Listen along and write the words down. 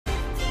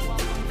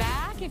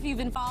back. If you've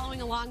been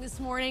following along this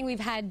morning, we've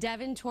had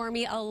Devin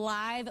Tormey, a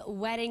live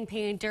wedding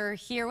painter,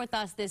 here with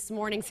us this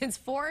morning. Since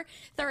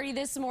 4:30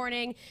 this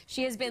morning,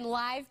 she has been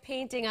live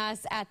painting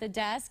us at the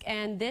desk,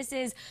 and this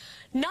is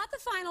not the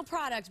final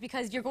product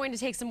because you're going to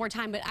take some more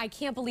time, but I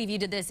can't believe you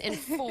did this in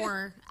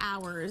 4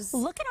 hours.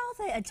 Look at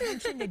all the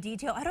attention to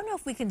detail. I don't know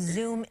if we can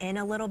zoom in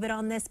a little bit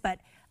on this, but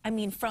I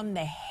mean, from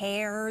the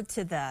hair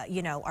to the,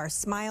 you know, our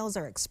smiles,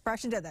 our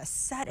expression to the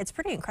set, it's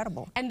pretty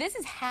incredible. And this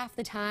is half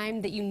the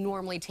time that you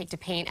normally take to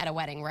paint at a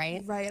wedding,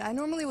 right? Right. I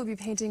normally will be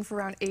painting for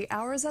around 8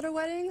 hours at a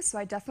wedding, so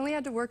I definitely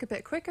had to work a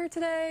bit quicker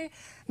today,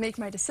 make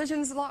my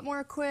decisions a lot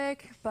more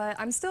quick, but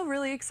I'm still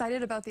really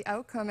excited about the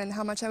outcome and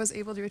how much I was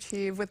able to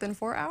achieve within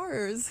 4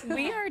 hours.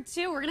 We are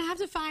too. We're going to have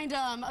to find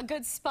a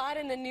good spot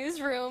in the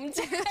newsroom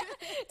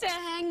to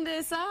hang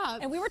this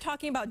up. And we were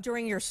talking about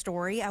during your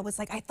story, I was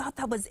like, I thought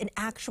that was an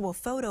actual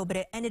photo, but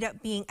it ended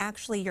up being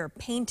actually your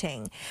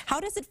painting. How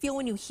does it feel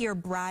when you hear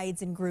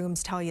brides and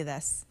grooms tell you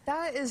this?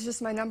 That is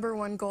just my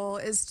 #1 goal,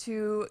 is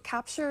to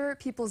capture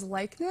people's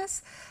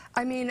likeness.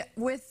 I mean,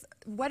 with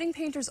wedding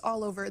painters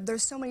all over,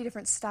 there's so many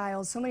different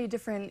styles, so many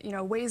different,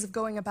 ways of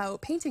going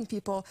about painting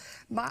people.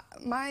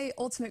 My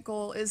ultimate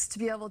goal is to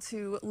be able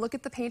to look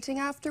at the painting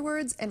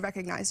afterwards and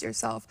recognize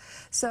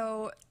yourself.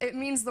 So it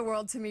means the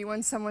world to me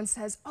when someone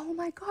says, "Oh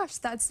my gosh,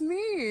 that's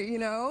me,"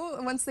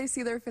 once they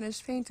see their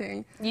finished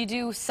painting. You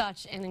do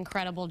such an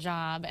incredible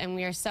job, and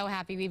we are so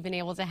happy we've been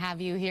able to have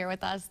you here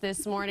with us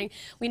this morning.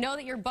 We know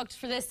that you're booked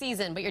for this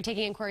season, but you're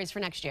taking inquiries for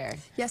next year.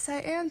 Yes, I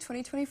am.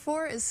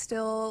 2024 is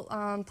still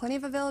plenty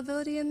of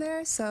availability in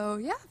there, so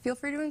yeah, feel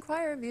free to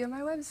inquire via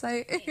my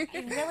website.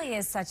 It really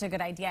is such a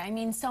good idea. I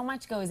mean, so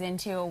much goes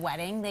into a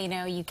wedding.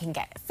 You can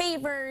get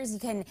favors, you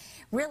can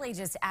really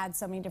just add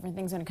so many different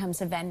things when it comes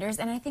to vendors,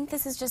 and I think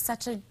this is just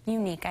such a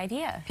unique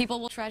idea.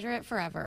 People will treasure it forever.